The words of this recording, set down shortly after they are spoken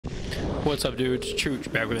What's up, dudes?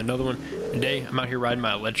 Chooch back with another one. Today I'm out here riding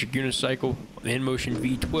my electric unicycle, the iNMOTION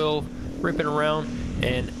V12, ripping around,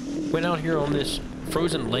 and went out here on this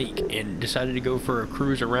frozen lake and decided to go for a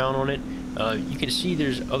cruise around on it. You can see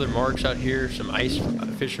there's other marks out here. Some ice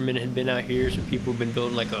fishermen had been out here. Some people have been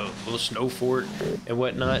building like a little snow fort and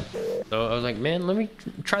whatnot. So I was like, man, let me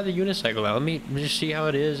try the unicycle out. Let me just see how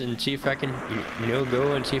it is and see if I can,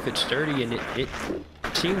 go and see if it's sturdy. And it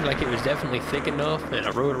seemed like it was definitely thick enough. And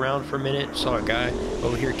I rode around for a minute, saw a guy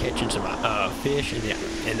over here catching some fish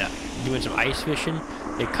and doing some ice fishing.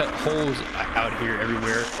 They cut holes out here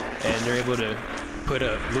everywhere, and they're able to put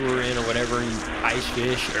a lure in or whatever and ice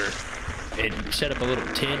fish, and set up a little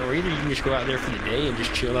tent, or either you can just go out there for the day and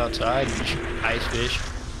just chill outside and just ice fish.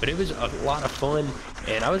 But it was a lot of fun,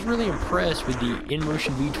 and I was really impressed with the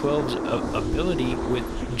iNMOTION V12's ability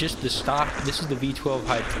with just the stock. This is the V12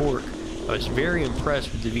 high torque. I was very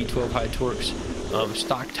impressed with the V12 high torque's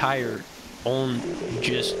stock tire on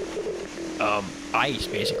just ice.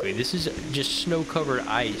 Basically, this is just snow covered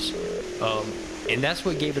ice, and that's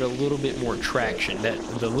what gave it a little bit more traction. That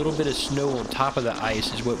the little bit of snow on top of the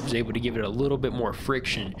ice is what was able to give it a little bit more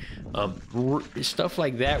friction. Stuff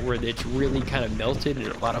like that where it's really kind of melted and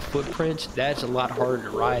a lot of footprints, that's a lot harder to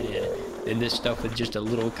ride in than this stuff with just a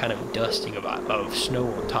little kind of dusting of snow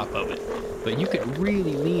on top of it. But you could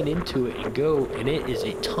really lean into it and go, and it is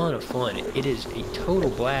a ton of fun. It is a total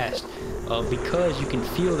blast because you can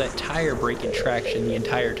feel that tire breaking traction the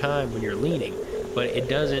entire time when you're leaning. But it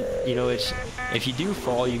doesn't, it's, if you do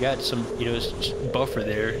fall, you got some, buffer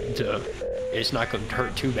there it's not going to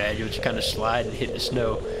hurt too bad. You'll just kind of slide and hit the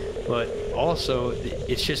snow. But also,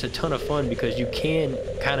 it's just a ton of fun because you can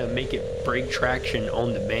kind of make it break traction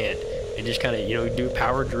on demand and just kind of, do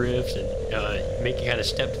power drifts and make it kind of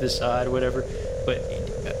step to the side or whatever. But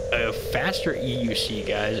a faster EUC,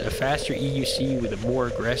 guys, a faster EUC with a more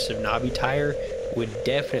aggressive knobby tire would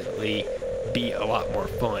definitely be a lot more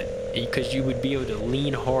fun, because you would be able to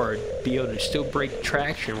lean hard, be able to still break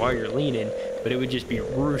traction while you're leaning, but it would just be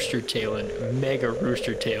mega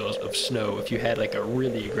rooster tails of snow if you had like a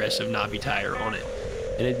really aggressive knobby tire on it.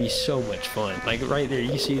 And it'd be so much fun. Like right there,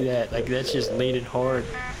 you see that, like that's just leaning hard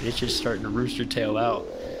and it's just starting to rooster tail out.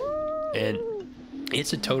 And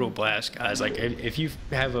it's a total blast, guys. Like if you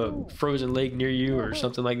have a frozen lake near you or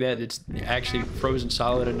something like that that's actually frozen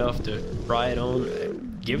solid enough to ride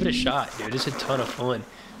on, give it a shot, dude. It's a ton of fun.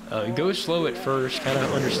 Go slow at first, kind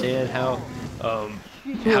of understand how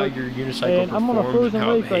your unicycle performs. I'm on a frozen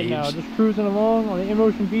lake right now, just cruising along on the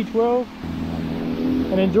iNMOTION V12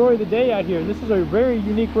 and enjoy the day out here. This is a very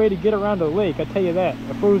unique way to get around a lake, I tell you that,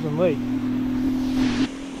 a frozen lake.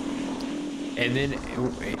 And then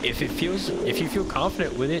if you feel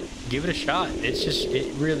confident with it, give it a shot.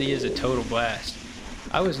 It really is a total blast.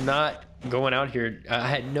 I was not going out here, I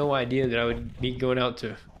had no idea that I would be going out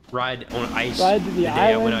to ride on ice to the day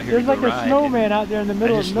I went out here. There's like a snowman out there in the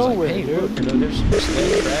middle of nowhere, like, hey, dude. Look, there's some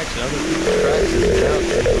sled tracks and other people's tracks that have been out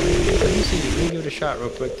there. Let me give it a shot real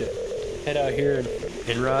quick to head out here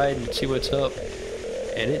and ride and see what's up.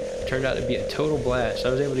 And it turned out to be a total blast.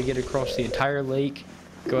 I was able to get across the entire lake,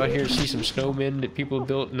 go out here and see some snowmen that people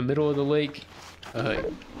built in the middle of the lake.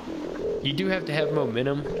 You do have to have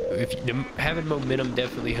momentum. Having momentum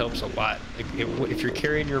definitely helps a lot. Like if you're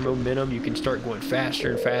carrying your momentum, you can start going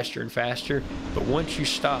faster and faster and faster. But once you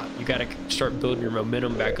stop, you got to start building your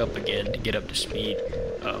momentum back up again to get up to speed.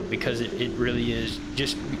 Because it really is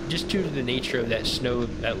just due to the nature of that snow,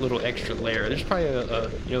 that little extra layer. There's probably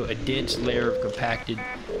a dense layer of compacted,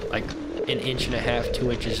 like 1.5 inches,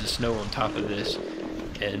 2 inches of snow on top of this.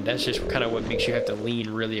 And that's just kind of what makes you have to lean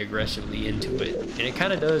really aggressively into it. And it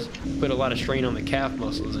kind of does put a lot of strain on the calf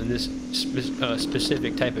muscles in this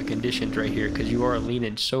specific type of conditions right here, because you are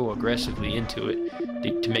leaning so aggressively into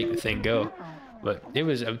it to make the thing go. But it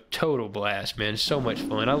was a total blast, man. So much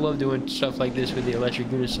fun. I love doing stuff like this with the electric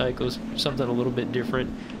unicycles, something a little bit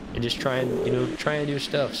different, and just trying new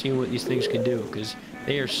stuff, seeing what these things can do, because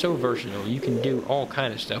they are so versatile. You can do all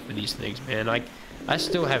kind of stuff with these things, man. I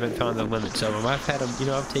still haven't found the limits of them. I've had them,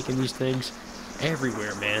 I've taken these things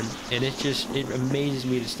everywhere, man. And it amazes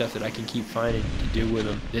me the stuff that I can keep finding to do with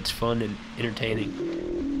them. It's fun and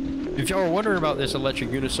entertaining. If y'all are wondering about this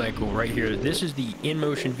electric unicycle right here, this is the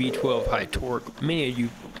iNMOTION V12 high torque. Many of you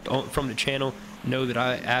from the channel know that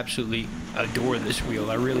I absolutely adore this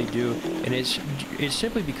wheel. I really do. And it's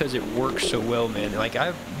simply because it works so well, man. Like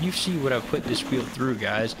you see what I've put this wheel through,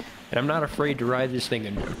 guys. And I'm not afraid to ride this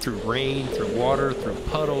thing through rain, through water, through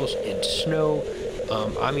puddles, and snow.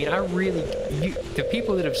 I mean, the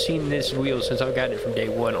people that have seen this wheel since I've gotten it from day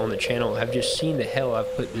one on the channel have just seen the hell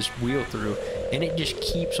I've put this wheel through. and it just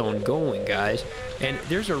keeps on going, guys. And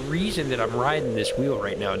there's a reason that I'm riding this wheel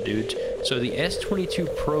right now, dudes. So the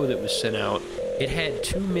S22 Pro that was sent out, it had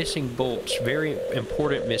 2 missing bolts, very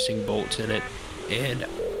important missing bolts in it, and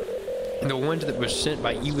the ones that were sent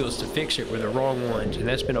by eWheels to fix it were the wrong ones, and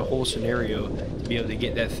that's been a whole scenario to be able to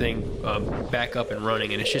get that thing back up and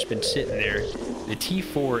running, and it's just been sitting there. The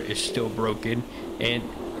T4 is still broken, and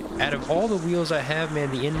out of all the wheels I have,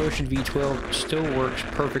 man, the iNMOTION V12 still works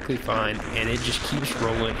perfectly fine, and it just keeps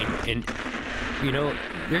rolling. And you know,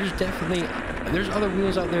 there's other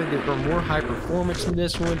wheels out there that are more high performance than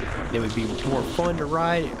this one. They would be more fun to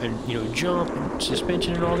ride and, you know, jump and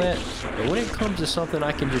suspension and all that. But when it comes to something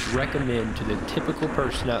I can just recommend to the typical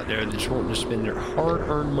person out there that's wanting to spend their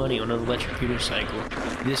hard-earned money on an electric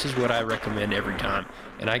unicycle, this is what I recommend every time.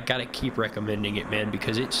 And I gotta keep recommending it, man,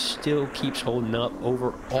 because it still keeps holding up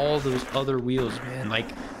over all those other wheels, man. Like,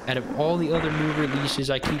 out of all the other new releases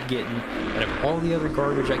I keep getting, out of all the other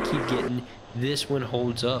garbage I keep getting, this one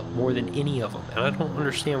holds up more than any of them, and I don't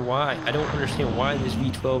understand why. I don't understand why this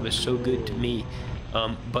V12 is so good to me.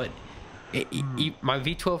 But my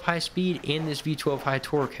V12 high speed and this V12 high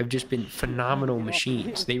torque have just been phenomenal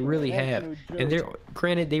machines. They really have. And they're,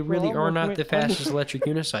 granted, they really are not the fastest electric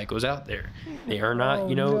unicycles out there. They are not,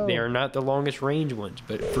 you know, they are not the longest range ones.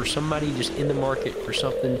 But for somebody just in the market for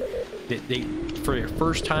something that for a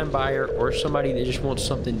first-time buyer, or somebody that just wants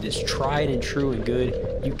something that's tried and true and good,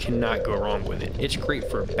 you cannot go wrong with it. It's great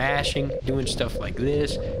for bashing, doing stuff like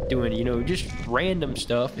this, doing, you know, just random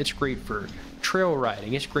stuff. It's great for trail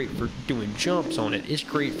riding. It's great for doing jumps on it. It's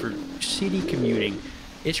great for city commuting.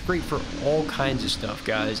 It's great for all kinds of stuff,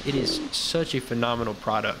 guys. It is such a phenomenal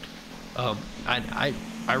product. I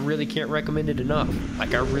really can't recommend it enough.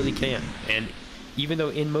 Like, I really can't. And even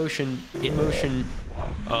though iNMOTION,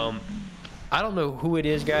 I don't know who it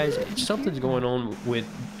is, guys. Something's going on with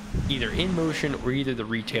either iNMOTION or either the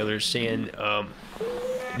retailers saying,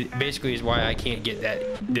 basically is why I can't get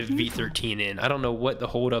the V13 in. I don't know what the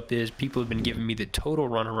holdup is. People have been giving me the total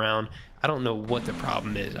runaround. I don't know what the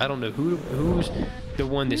problem is. I don't know who's the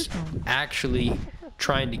one that's actually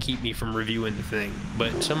trying to keep me from reviewing the thing,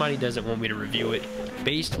 but somebody doesn't want me to review it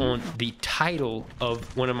based on the title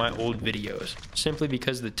of one of my old videos. Simply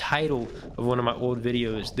because the title of one of my old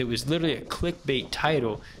videos, that was literally a clickbait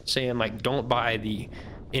title saying, like, don't buy the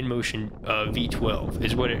iNMOTION V12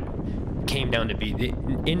 is what it came down to be. The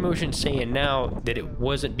iNMOTION saying now that it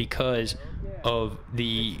wasn't because of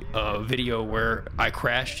the video where I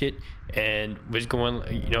crashed it and was going,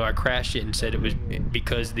 you know, I crashed it and said it was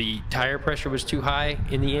because the tire pressure was too high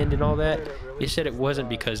in the end and all that. It said it wasn't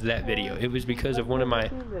because of that video. It was because of one of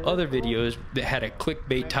my other videos that had a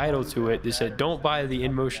clickbait title to it that said, don't buy the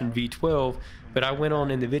iNMOTION V12, but I went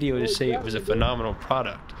on in the video to say it was a phenomenal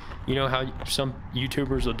product. You know how some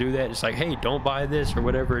YouTubers will do that? It's like, hey, don't buy this or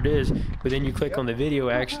whatever it is, but then you click on the video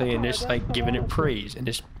actually and it's like giving it praise, and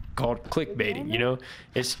it's called clickbaiting. You know,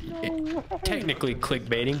 it's technically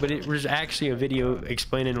clickbaiting, but it was actually a video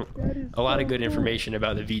explaining a lot of good information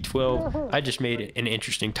about the V12. I just made it an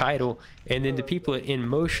interesting title, and then the people at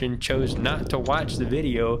iNMOTION chose not to watch the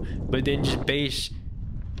video, but then just base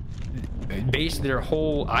their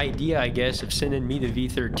whole idea, I guess, of sending me the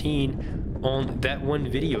V13 on that one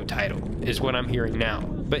video title, is what I'm hearing now.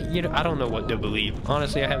 But, you know, I don't know what to believe.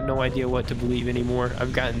 Honestly, I have no idea what to believe anymore.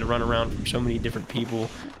 I've gotten to run around from so many different people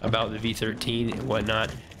about the V13 and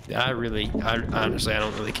whatnot. Honestly, I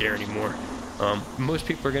don't really care anymore. Most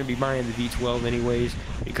people are going to be buying the V12 anyways,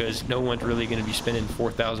 because no one's really going to be spending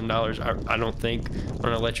 $4,000, I don't think, on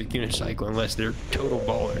an electric unicycle unless they're total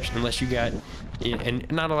ballers. Unless you got,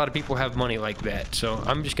 and not a lot of people have money like that. So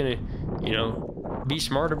I'm just going to, you know, be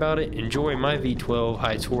smart about it, enjoy my V12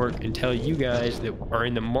 high torque, and tell you guys that are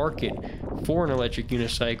in the market for an electric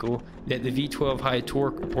unicycle that the V12 high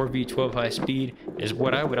torque or V12 high speed is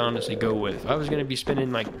what I would honestly go with. If I was going to be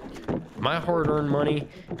spending like my hard-earned money,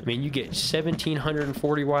 I mean, you get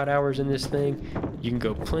 1,740 watt hours in this thing. You can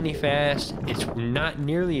go plenty fast. It's not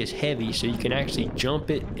nearly as heavy, so you can actually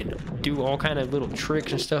jump it and do all kind of little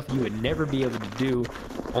tricks and stuff you would never be able to do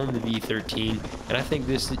on the V13. And I think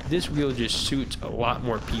this wheel just suits a lot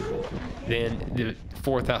more people than the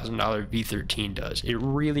 $4,000 V13 does. It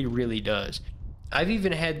really, really does. I've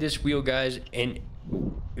even had this wheel, guys, and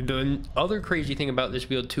the other crazy thing about this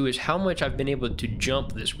wheel too is how much I've been able to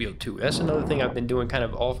jump this wheel too. That's another thing I've been doing kind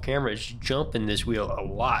of off camera, is jumping this wheel a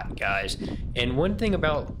lot, guys. And one thing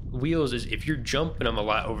about wheels is if you're jumping them a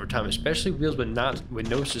lot over time, especially wheels with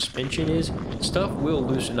no suspension, is stuff will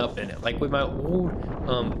loosen up in it. Like with my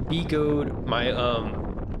old B-Goad, my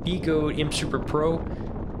B-Goad M Super Pro,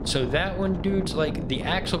 So that one, dudes, like the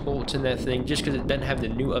axle bolts in that thing, just because it doesn't have the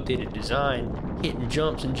new updated design, hitting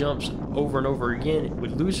jumps and jumps over and over again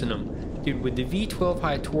would loosen them. Dude, with the V12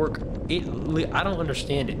 high torque, I don't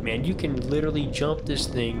understand it, man. You can literally jump this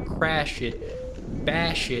thing, crash it,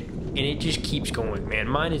 bash it, and it just keeps going, man.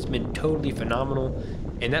 Mine has been totally phenomenal.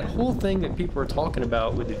 And that whole thing that people are talking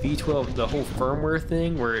about with the V12, the whole firmware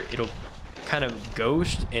thing where it'll kind of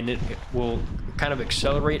ghost and it will kind of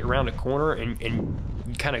accelerate around a corner and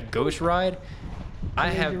kind of ghost ride, I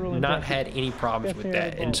have not had any problems with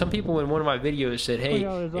that. And some people in one of my videos said, hey,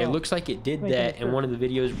 it looks like it did that in one of the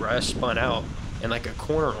videos where I spun out and like a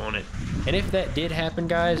corner on it. And if that did happen,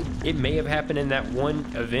 guys, it may have happened in that one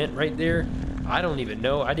event right there. I don't even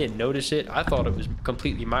know. I didn't notice it. I thought it was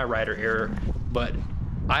completely my rider error, but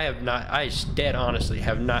I dead honestly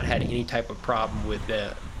have not had any type of problem with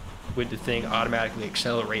the thing automatically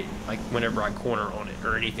accelerating like whenever I corner on it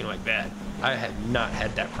or anything like that. I have not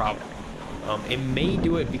had that problem. It may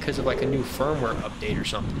do it because of like a new firmware update or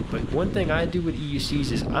something, but one thing I do with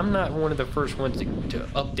EUCs is I'm not one of the first ones to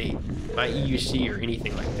update my EUC or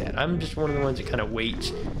anything like that. I'm just one of the ones that kind of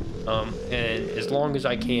waits, and as long as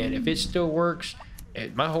I can. If it still works,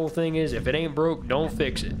 my whole thing is if it ain't broke, don't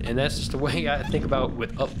fix it. And that's just the way I think about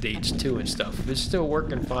with updates too and stuff. If it's still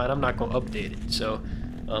working fine, I'm not going to update it. So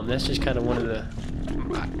that's just kind of one of the,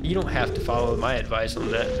 you don't have to follow my advice on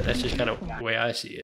that. That's just kind of the way I see it.